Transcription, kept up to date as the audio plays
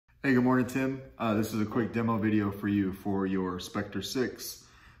Hey, good morning, Tim. This is a quick demo video for you for your Spectre 6.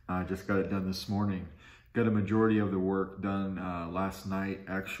 Just got it done this morning. Got a majority of the work done last night,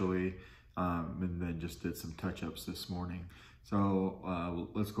 actually, and then just did some touch-ups this morning. So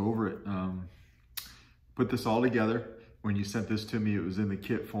let's go over it. Put this all together. When you sent this to me, it was in the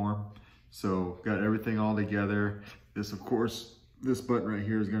kit form. So got everything all together. This, of course, this button right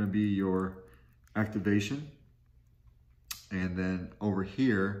here is going to be your activation. And then over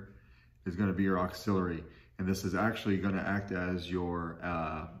here is going to be your auxiliary. And this is actually going to act as your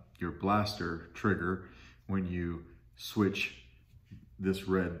blaster trigger when you switch this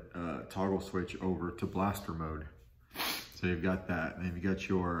red toggle switch over to blaster mode. So you've got that. And then you got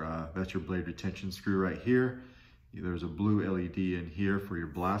your, that's your blade retention screw right here. There's a blue LED in here for your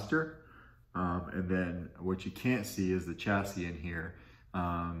blaster. And then what you can't see is the chassis in here.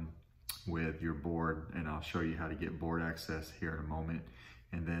 With your board, and I'll show you how to get board access here in a moment.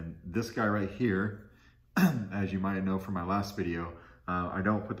 And then this guy right here, as you might know from my last video, I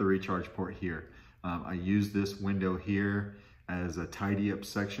don't put the recharge port here. I use this window here as a tidy up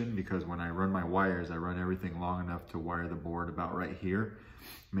section because when I run my wires, I run everything long enough to wire the board about right here,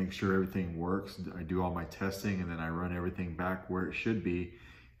 make sure everything works. I do all my testing and then I run everything back where it should be,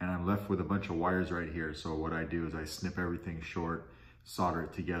 and I'm left with a bunch of wires right here. So what I do is I snip everything short, solder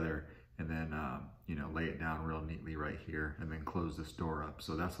it together, and then, you know, lay it down real neatly right here and then close this door up.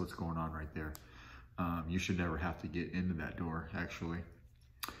 So that's what's going on right there. You should never have to get into that door, actually.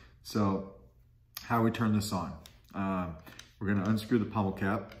 So how we turn this on. We're gonna unscrew the pommel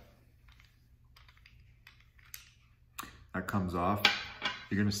cap. That comes off.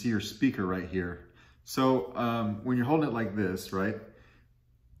 You're gonna see your speaker right here. So when you're holding it like this, right?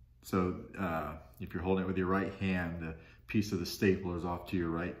 So if you're holding it with your right hand, the piece of the stapler is off to your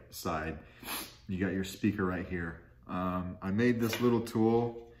right side. You got your speaker right here. I made this little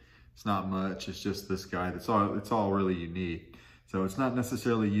tool. It's not much, it's just this guy. It's all really you need. So it's not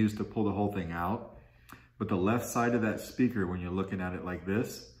necessarily used to pull the whole thing out, but the left side of that speaker, when you're looking at it like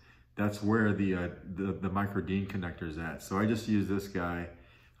this, that's where the micro DIN connector is at. So I just use this guy.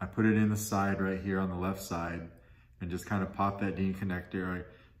 I put it in the side right here on the left side and just kind of pop that DIN connector.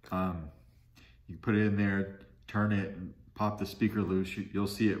 You put it in there, turn it, and pop the speaker loose. You'll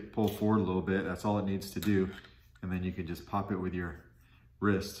see it pull forward a little bit. That's all it needs to do. And then you can just pop it with your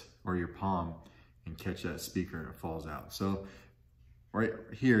wrist or your palm and catch that speaker and it falls out. So right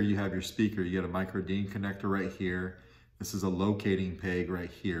here you have your speaker. You got a micro DIN connector right here. This is a locating peg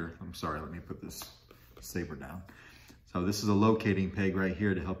right here. I'm sorry, let me put this saber down. So this is a locating peg right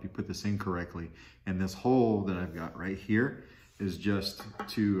here to help you put this in correctly. And this hole that I've got right here is just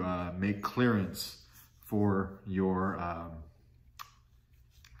to make clearance for your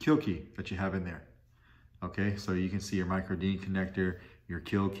kill key that you have in there. Okay, so you can see your micro DIN connector, your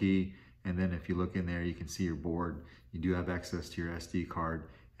kill key, and then if you look in there, you can see your board. You do have access to your SD card,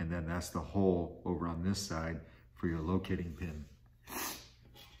 and then that's the hole over on this side for your locating pin.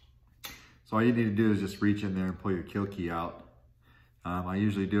 So all you need to do is just reach in there and pull your kill key out. I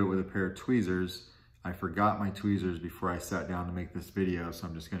usually do it with a pair of tweezers. I forgot my tweezers before I sat down to make this video, so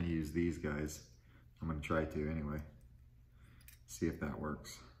I'm just gonna use these guys. I'm gonna try to anyway. See if that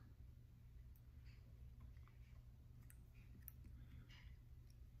works.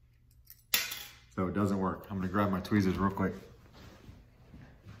 So it doesn't work. I'm gonna grab my tweezers real quick.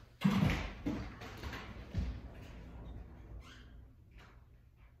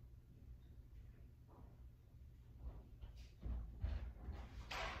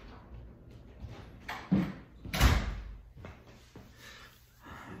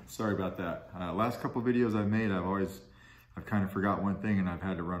 Sorry about that. Last couple videos I've made, I've kind of forgot one thing and I've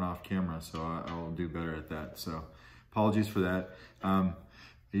had to run off camera, so I'll do better at that. So apologies for that. I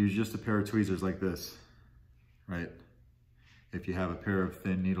use just a pair of tweezers like this, right? If you have a pair of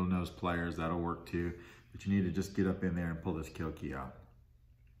thin needle nose pliers, that'll work too. But you need to just get up in there and pull this kill key out.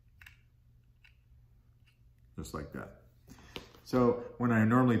 Just like that. So when I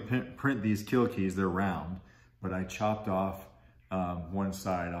normally print these kill keys, they're round, but I chopped off one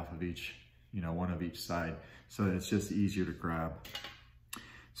side off of each, one of each side, so that it's just easier to grab.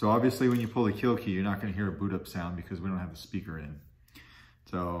 So obviously when you pull the kill key, you're not gonna hear a boot up sound because we don't have the speaker in.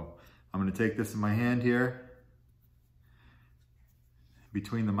 So I'm gonna take this in my hand here,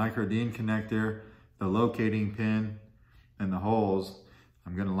 between the micro DIN connector, the locating pin, and the holes.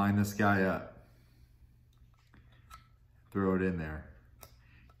 I'm gonna line this guy up. Throw it in there.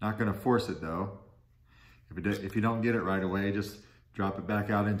 Not gonna force it though. If you don't get it right away, just drop it back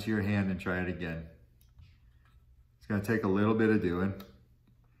out into your hand and try it again. It's gonna take a little bit of doing.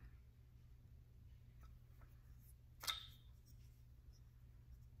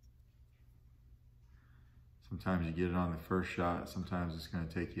 Sometimes you get it on the first shot. Sometimes it's going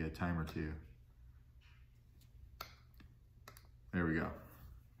to take you a time or two. There we go.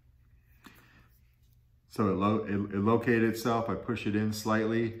 So it located itself. I push it in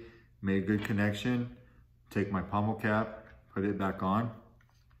slightly, made good connection. Take my pommel cap, put it back on.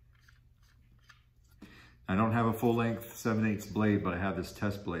 I don't have a full length 7/8 blade, but I have this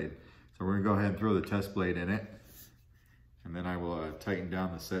test blade. So we're gonna go ahead and throw the test blade in it. And then I will tighten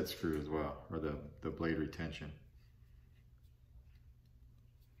down the set screw as well, or the blade retention.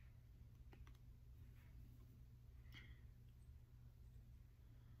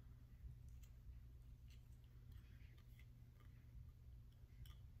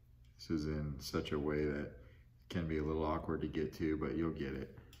 This is in such a way that it can be a little awkward to get to, but you'll get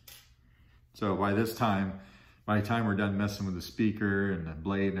it. So by the time we're done messing with the speaker and the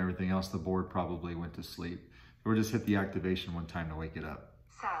blade and everything else, the board probably went to sleep. We'll just hit the activation one time to wake it up.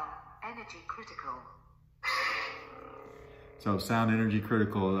 Sound energy critical. So sound energy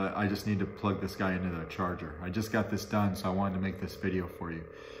critical, I just need to plug this guy into the charger. I just got this done, so I wanted to make this video for you.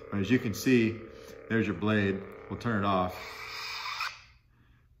 But as you can see, there's your blade. We'll turn it off.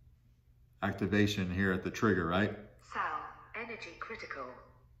 Activation here at the trigger, right? Sound energy critical.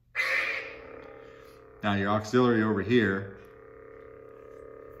 Now your auxiliary over here,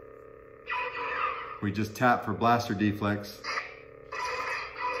 we just tap for blaster deflex,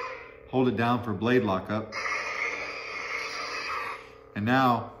 hold it down for blade lockup, and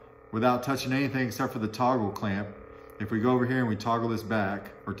now, without touching anything except for the toggle clamp, if we go over here and we toggle this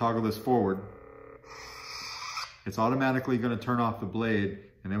back, or toggle this forward, it's automatically going to turn off the blade,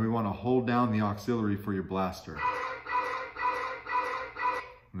 and then we want to hold down the auxiliary for your blaster.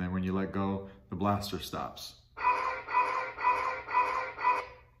 And then when you let go, the blaster stops.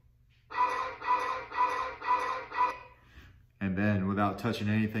 And then without touching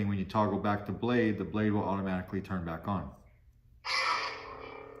anything, when you toggle back the blade will automatically turn back on.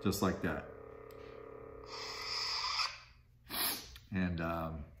 Just like that. And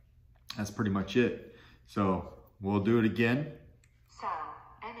that's pretty much it. So we'll do it again. Sound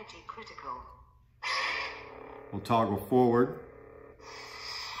energy critical. We'll toggle forward.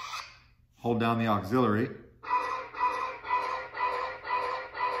 Hold down the auxiliary.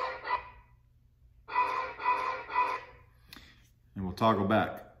 And we'll toggle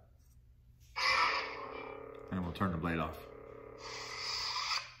back. And we'll turn the blade off.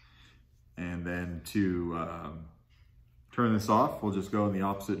 And then to turn this off, we'll just go in the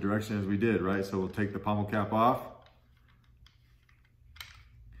opposite direction as we did, right? So we'll take the pommel cap off.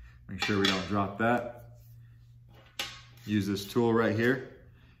 Make sure we don't drop that. Use this tool right here.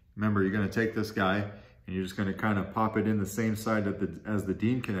 Remember, you're going to take this guy and you're just going to kind of pop it in the same side as the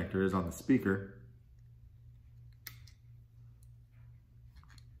DIN connector is on the speaker.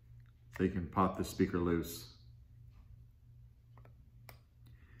 So you can pop the speaker loose.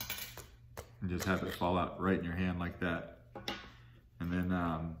 And just have it fall out right in your hand like that. And then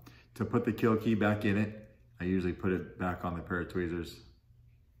to put the kill key back in it, I usually put it back on the pair of tweezers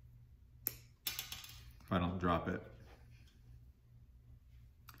if I don't drop it.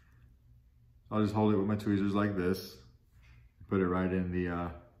 I'll just hold it with my tweezers like this, put it right in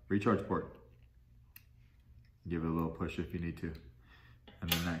the recharge port. Give it a little push if you need to. And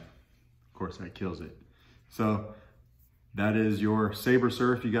then that, of course, that kills it. So that is your Sabre,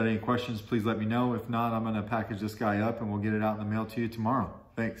 sir. If you got any questions, please let me know. If not, I'm gonna package this guy up and we'll get it out in the mail to you tomorrow.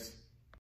 Thanks.